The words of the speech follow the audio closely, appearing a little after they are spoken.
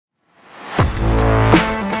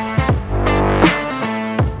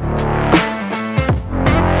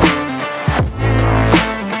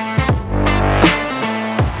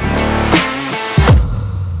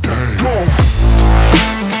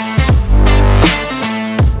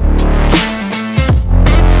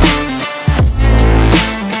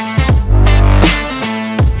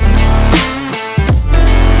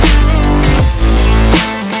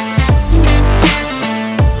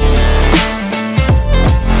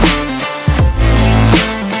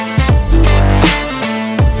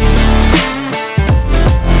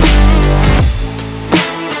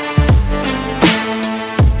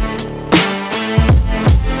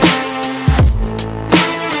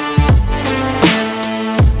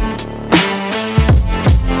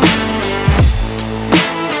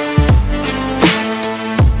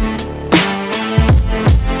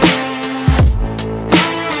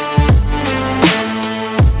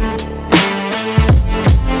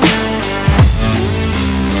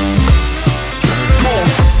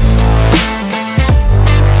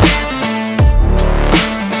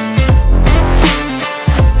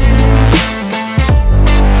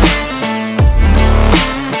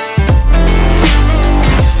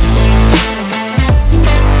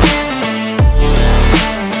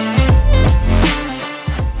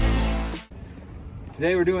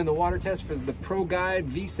doing the water test for the Pro Guide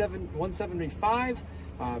V175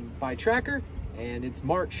 by Tracker, and it's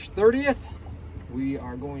March 30th. We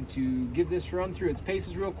are going to give this run through its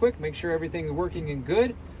paces real quick, make sure everything is working and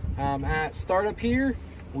good. At startup here,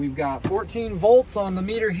 we've got 14 volts on the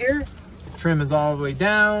meter here. Trim is all the way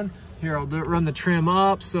down. Here, I'll run the trim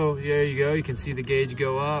up. So there you go. You can see the gauge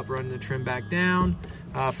go up, run the trim back down.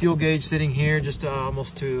 Fuel gauge sitting here just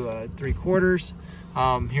almost to 3/4.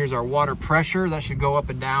 Here's our water pressure. That should go up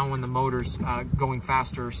and down when the motor's going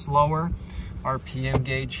faster or slower. RPM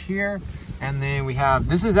gauge here. And then we have,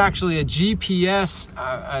 this is actually a GPS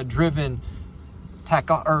driven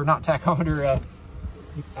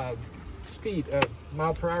speed,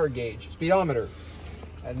 mile per hour gauge, speedometer.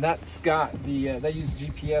 And that's got the, they use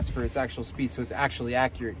GPS for its actual speed, so it's actually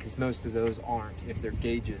accurate, because most of those aren't, if they're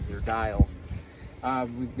gauges, they're dials.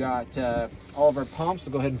 We've got all of our pumps,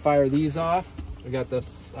 so go ahead and fire these off. We've got the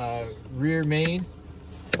rear main,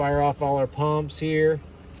 fire off all our pumps here,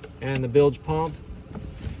 and the bilge pump.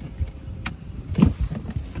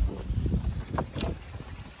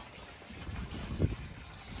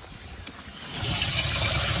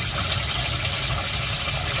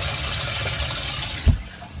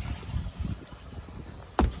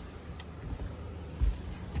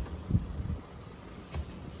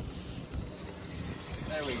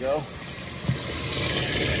 There we go.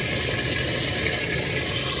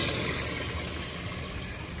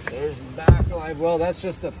 There's the back light. Well, that's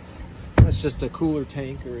just a cooler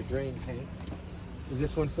tank or a drain tank. Is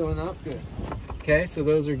this one filling up? Good. Okay, so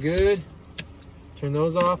those are good. Turn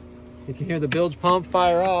those off. You can hear the bilge pump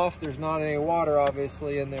fire off. There's not any water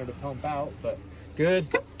obviously in there to pump out, but good.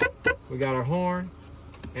 We got our horn,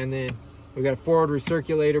 and then we got a forward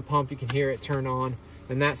recirculator pump. You can hear it turn on,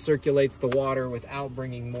 and that circulates the water without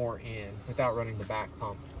bringing more in, without running the back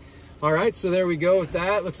pump. All right, so there we go with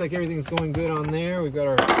that. Looks like everything's going good on there. We've got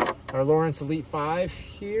our Lowrance Elite 5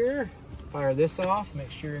 here. Fire this off, make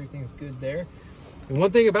sure everything's good there. And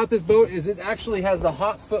one thing about this boat is it actually has the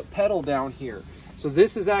hot foot pedal down here. So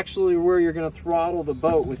this is actually where you're gonna throttle the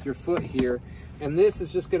boat with your foot here. And this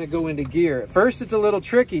is just gonna go into gear. At first it's a little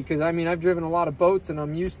tricky, because I mean, I've driven a lot of boats and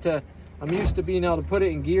I'm used to being able to put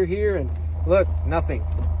it in gear here, and look, nothing.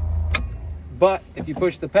 But if you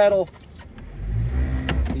push the pedal,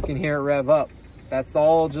 you can hear it rev up. That's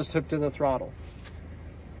all just hooked to the throttle.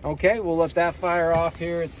 Okay, we'll let that fire off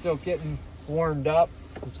here. It's still getting warmed up.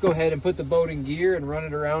 Let's go ahead and put the boat in gear and run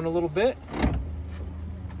it around a little bit.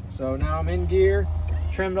 So now I'm in gear,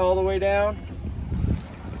 trimmed all the way down.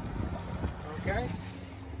 Okay.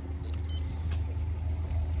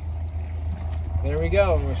 There we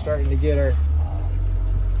go. We're starting to get our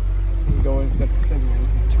thing going, except it says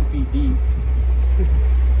we're 2 feet deep.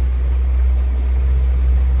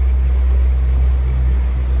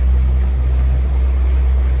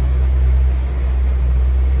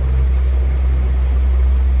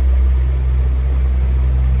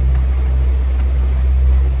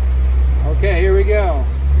 Okay, here we go.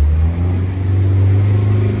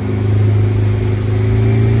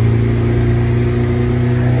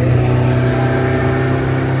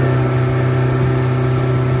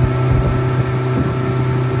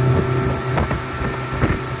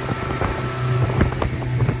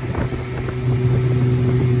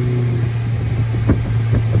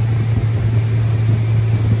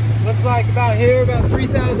 Looks like about here, about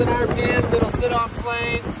 3,000 RPMs, it'll sit on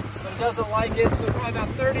plane, but it doesn't like it, so probably about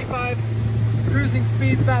 35. Cruising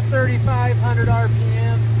speed's about 3,500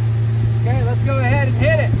 RPMs. Okay, let's go ahead and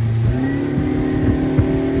hit it.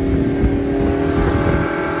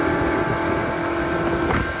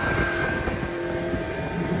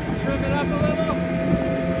 Trim it up a little.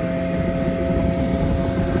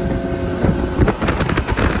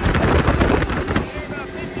 Here, about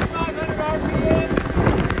 5,500 RPMs.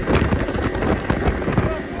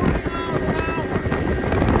 About 40 miles an hour.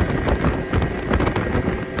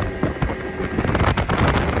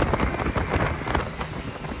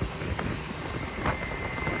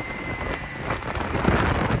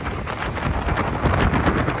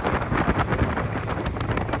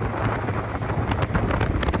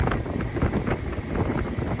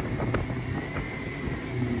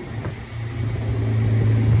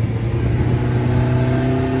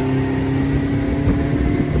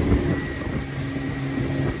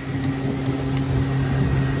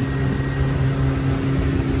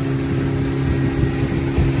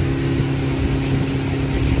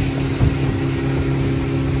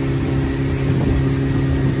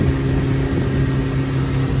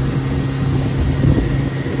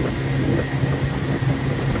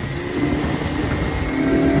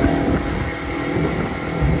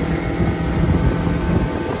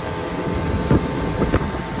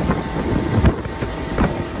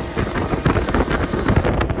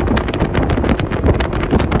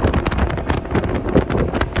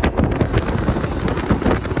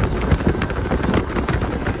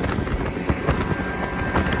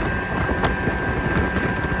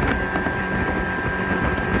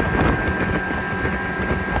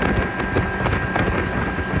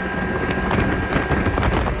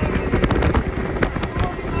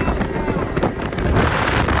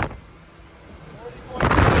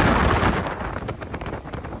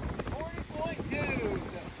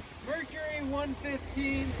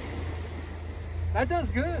 That does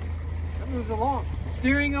good. That moves along.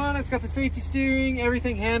 Steering on it's got the safety steering.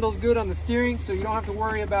 Everything handles good on the steering, so you don't have to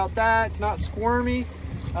worry about that. It's not squirmy.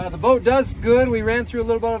 The boat does good. We ran through a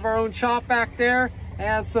little bit of our own chop back there. It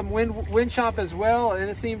has some wind chop as well, and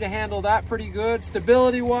it seemed to handle that pretty good.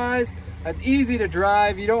 Stability wise, it's easy to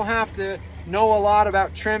drive. You don't have to know a lot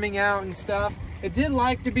about trimming out and stuff. It did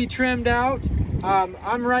like to be trimmed out.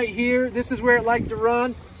 I'm right here. This is where it liked to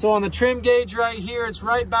run. So on the trim gauge right here, it's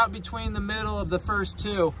right about between the middle of the first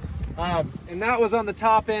two. And that was on the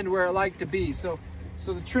top end where it liked to be. So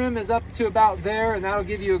the trim is up to about there, and that'll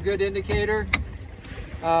give you a good indicator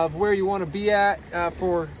of where you want to be at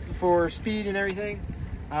for speed and everything.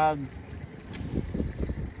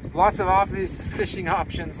 Lots of obvious fishing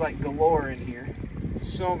options like galore in here.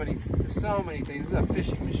 So many things. This is a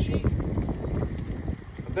fishing machine.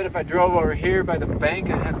 I bet if I drove over here by the bank,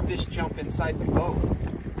 I'd have fish jump inside the boat.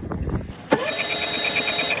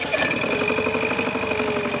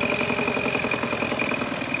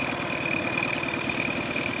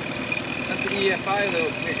 That's an EFI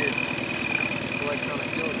little figure. It's electronic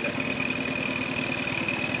fuel injector.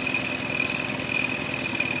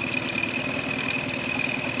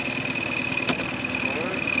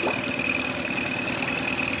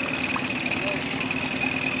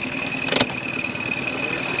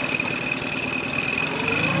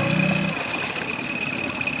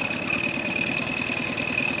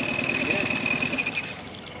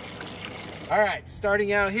 All right,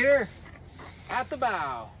 starting out here at the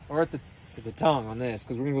bow, or at the tongue on this,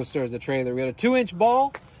 because we're gonna go start at the trailer. We got a 2-inch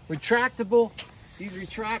ball, retractable. These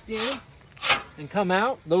retract in and come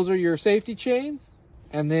out. Those are your safety chains.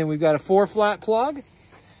 And then we've got a 4-flat plug.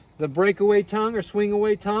 The breakaway tongue or swing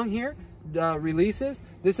away tongue here releases.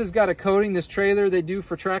 This has got a coating. This trailer they do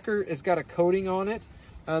for Trekker, it's got a coating on it.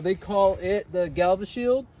 They call it the Galva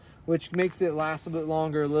Shield, which makes it last a bit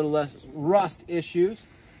longer, a little less rust issues.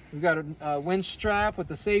 We've got a winch strap with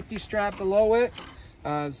the safety strap below it.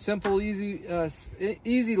 Simple,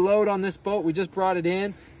 easy load on this boat. We just brought it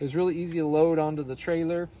in. It was really easy to load onto the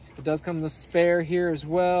trailer. It does come with a spare here as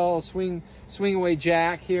well. Swing away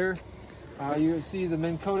jack here. You can see the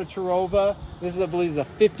Minn Kota Charova. This is, I believe, is a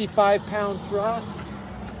 55-pound thrust.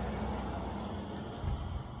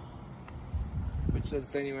 Which doesn't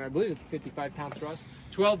say anywhere. I believe it's a 55-pound thrust.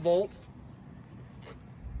 12 volt.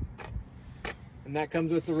 And that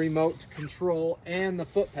comes with the remote control and the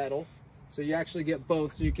foot pedal. So you actually get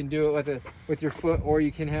both. So you can do it with your foot, or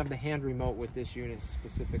you can have the hand remote with this unit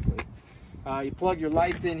specifically. You plug your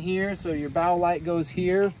lights in here. So your bow light goes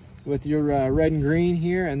here with your red and green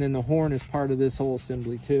here. And then the horn is part of this whole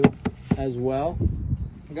assembly too as well.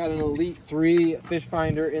 We've got an Elite 3 fish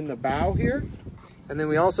finder in the bow here. And then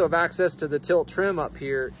we also have access to the tilt trim up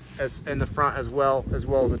here in the front as well as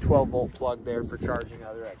a 12-volt plug there for charging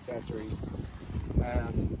other accessories.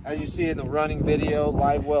 As you see in the running video,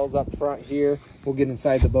 live wells up front here. We'll get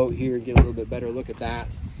inside the boat here and get a little bit better look at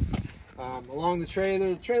that. Along the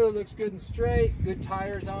trailer looks good and straight. Good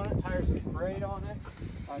tires on it. Tires look great on it.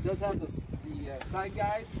 It does have the side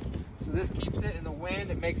guides, so this keeps it in the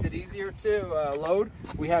wind. It makes it easier to load.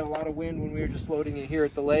 We had a lot of wind when we were just loading it here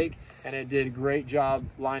at the lake, and it did a great job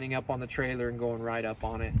lining up on the trailer and going right up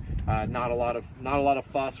on it. Not a lot of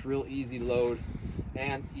fuss. Real easy load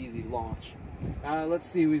and easy launch. Let's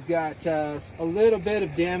see, we've got a little bit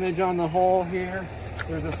of damage on the hull here.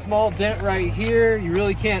 There's a small dent right here. You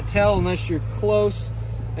really can't tell unless you're close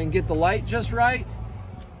and get the light just right.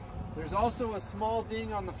 There's also a small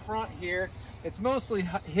ding on the front here. It's mostly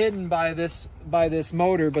hidden by this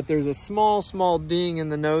motor, but there's a small ding in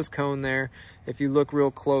the nose cone there. If you look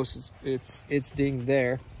real close, it's dinged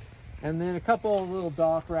there. And then a couple of little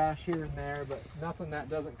dock rash here and there, but nothing that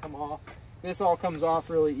doesn't come off. This all comes off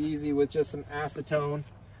really easy with just some acetone.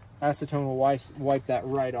 Acetone will wipe that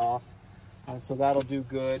right off. So that'll do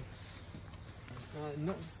good.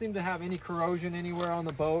 Doesn't seem to have any corrosion anywhere on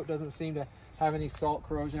the boat. Doesn't seem to have any salt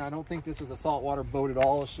corrosion. I don't think this is a saltwater boat at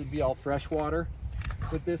all. It should be all freshwater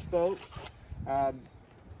with this boat.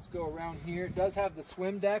 Let's go around here. It does have the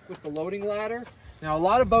swim deck with the loading ladder. Now, a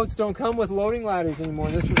lot of boats don't come with loading ladders anymore.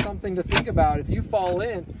 This is something to think about. If you fall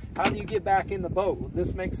in, how do you get back in the boat?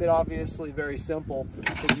 This makes it obviously very simple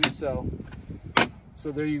to do so.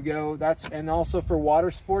 So there you go. And also for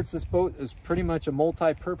water sports, this boat is pretty much a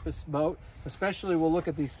multi-purpose boat. Especially, we'll look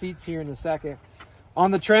at these seats here in a second.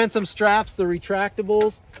 On the transom straps, the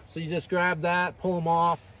retractables. So you just grab that, pull them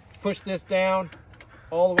off, push this down,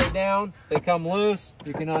 all the way down. They come loose.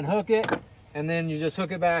 You can unhook it, and then you just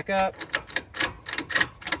hook it back up.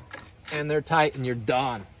 And they're tight and you're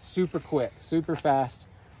done. Super quick, super fast.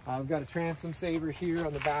 I've got a transom saver here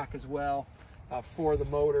on the back as well. for the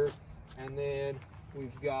motor. And then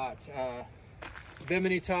we've got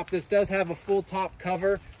bimini top. This does have a full top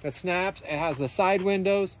cover that snaps. It has the side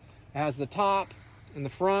windows, it has the top and the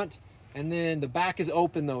front, and then the back is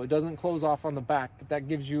open though. It doesn't close off on the back, but that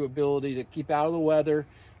gives you ability to keep out of the weather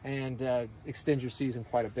and extend your season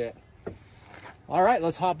quite a bit. All right,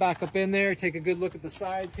 let's hop back up in there, take a good look at the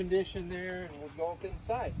side condition there, and we'll go up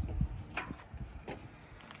inside.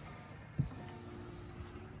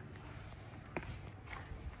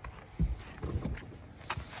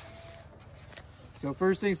 So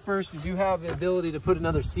first things first is you have the ability to put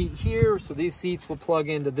another seat here. So these seats will plug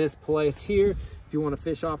into this place here if you want to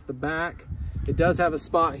fish off the back. It does have a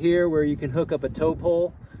spot here where you can hook up a tow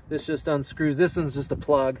pole. This just unscrews. This one's just a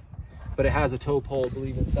plug, but it has a tow pole, I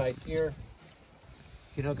believe, inside here.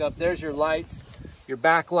 You can hook up, there's your lights, your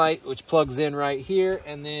back light, which plugs in right here,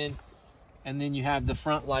 and then you have the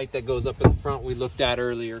front light that goes up in the front we looked at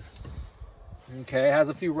earlier. Okay, it has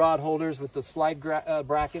a few rod holders with the slide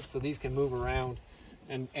brackets, so these can move around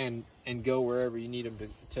and go wherever you need them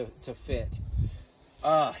to fit.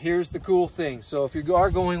 Here's the cool thing. So if you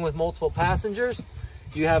are going with multiple passengers,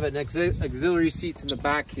 you have an auxiliary seats in the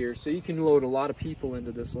back here, so you can load a lot of people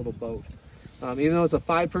into this little boat. Even though it's a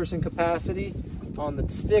 5-person capacity, on the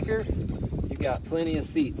sticker, you got plenty of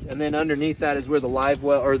seats. And then underneath that is where the live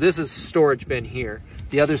well, or this is storage bin here.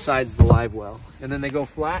 The other side's the live well. And then they go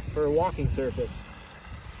flat for a walking surface.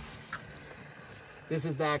 This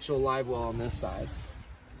is the actual live well on this side,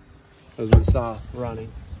 as we saw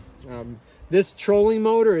running. This trolling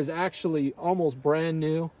motor is actually almost brand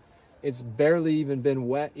new. It's barely even been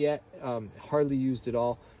wet yet, hardly used at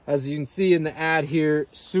all. As you can see in the ad here,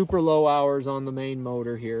 super low hours on the main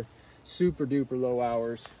motor here. Super duper low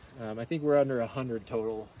hours. I think we're under 100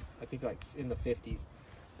 total. I think like in the 50s.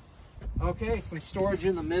 Okay, some storage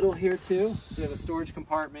in the middle here too. So you have a storage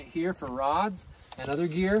compartment here for rods and other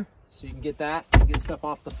gear. So you can get that, get stuff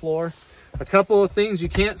off the floor. A couple of things you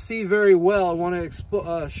can't see very well. I want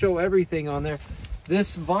to show everything on there.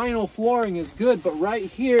 This vinyl flooring is good, but right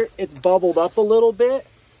here it's bubbled up a little bit.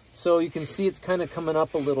 So you can see it's kind of coming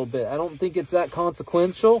up a little bit. I don't think it's that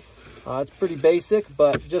consequential. It's pretty basic,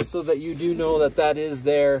 but just so that you do know that that is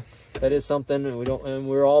there, that is something, and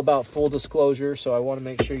we're all about full disclosure, so I want to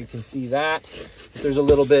make sure you can see that. If there's a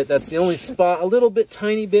little bit, that's the only spot, a little bit,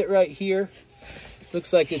 tiny bit right here.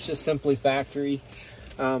 Looks like it's just simply factory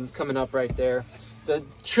coming up right there. The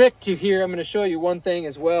trick to here, I'm going to show you one thing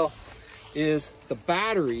as well, is the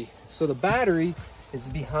battery. So the battery is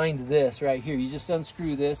behind this right here. You just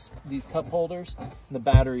unscrew these cup holders, and the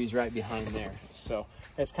battery's right behind there. So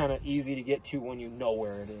it's kind of easy to get to when you know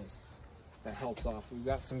where it is. That helps off. We've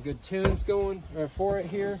got some good tunes going for it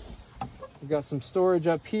here. We've got some storage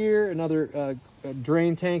up here, another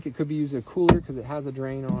drain tank. It could be used as a cooler because it has a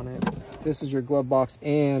drain on it. This is your glove box,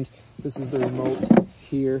 and this is the remote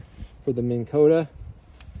here for the Minn Kota.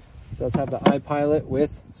 It does have the iPilot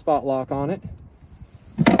with spot lock on it.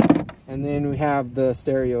 And then we have the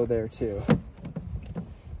stereo there too.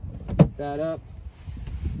 Pick that up.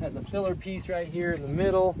 Has a filler piece right here in the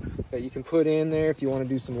middle that you can put in there if you want to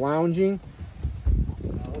do some lounging.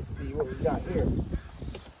 Let's see what we've got here.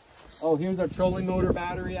 Oh, here's our trolling motor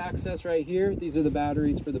battery access right here. These are the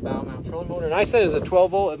batteries for the bow mount trolling motor. And I said it's a 12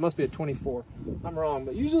 volt, it must be a 24. I'm wrong,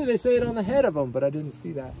 but usually they say it on the head of them, but I didn't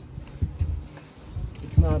see that.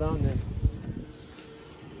 It's not on there.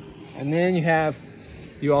 And then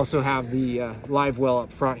you also have the live well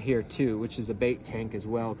up front here too, which is a bait tank as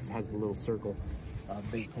well, because it has the little circle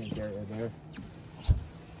bait tank area there.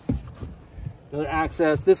 Another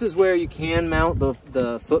access. This is where you can mount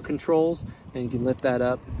the foot controls, and you can lift that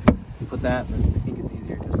up and put that, but I think it's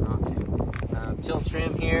easier just not to. Tilt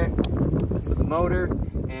trim here for the motor,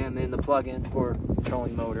 and then the plug-in for the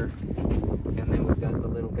trolling motor. And then we've got the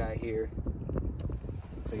little guy here.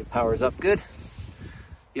 Looks like it powers up good.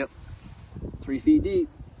 Yep, 3 feet deep.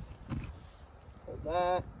 Hold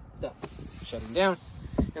that, done. Shutting down.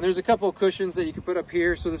 And there's a couple of cushions that you can put up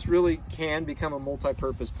here, so this really can become a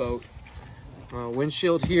multi-purpose boat.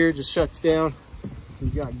 Windshield here just shuts down. So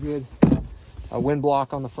you've got good wind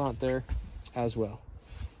block on the front there as well.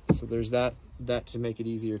 So there's that to make it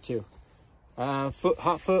easier too.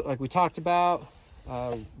 Hot foot, like we talked about.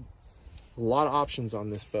 A lot of options on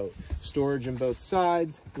this boat. Storage on both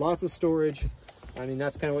sides, lots of storage. I mean,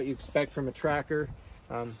 that's kind of what you expect from a tracker.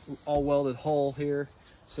 All welded hull here.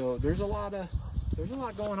 So there's a lot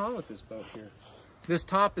going on with this boat here. This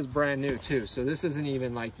top is brand new too, so this isn't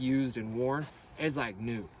even like used and worn. It's like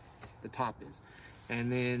new, the top is.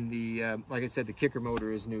 And then the like I said, the kicker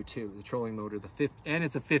motor is new too, the trolling motor, and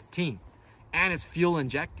it's a 15, and it's fuel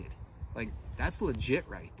injected. Like, that's legit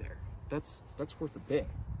right there. that's worth a bit.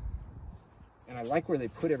 And I like where they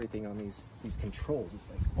put everything on these controls. It's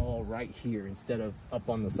like all right here instead of up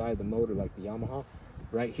on the side of the motor like the Yamaha.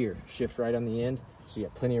 Right here, shift right on the end, so you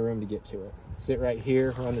have plenty of room to get to it. Sit right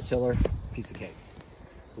here, run the tiller, piece of cake.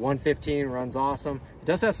 115 runs awesome. It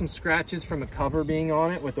does have some scratches from a cover being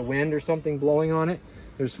on it with the wind or something blowing on it.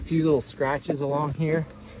 There's a few little scratches along here,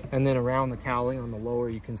 and then around the cowling on the lower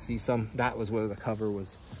you can see some. That was where the cover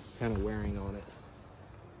was kind of wearing on it.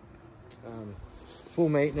 Full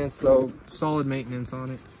maintenance though, solid maintenance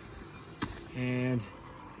on it. And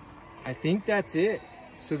I think that's it.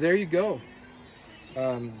 So there you go.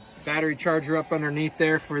 Battery charger up underneath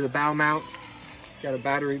there for the bow mount. Got a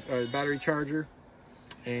battery charger.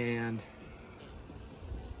 And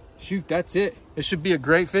shoot, that's it. It should be a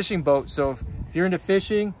great fishing boat. So if you're into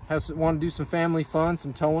fishing, want to do some family fun,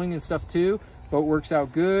 some towing and stuff too, boat works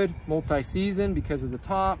out good. Multi-season because of the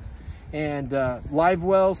top. And live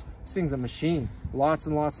wells, this thing's a machine. Lots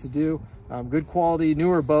and lots to do. Good quality,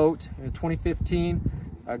 newer boat, 2015.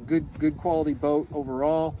 A good quality boat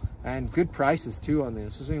overall, and good prices too on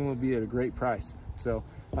this. This thing will be at a great price. So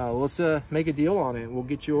let's make a deal on it. We'll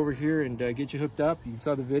get you over here and get you hooked up. You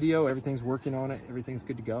saw the video, everything's working on it, everything's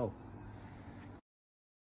good to go.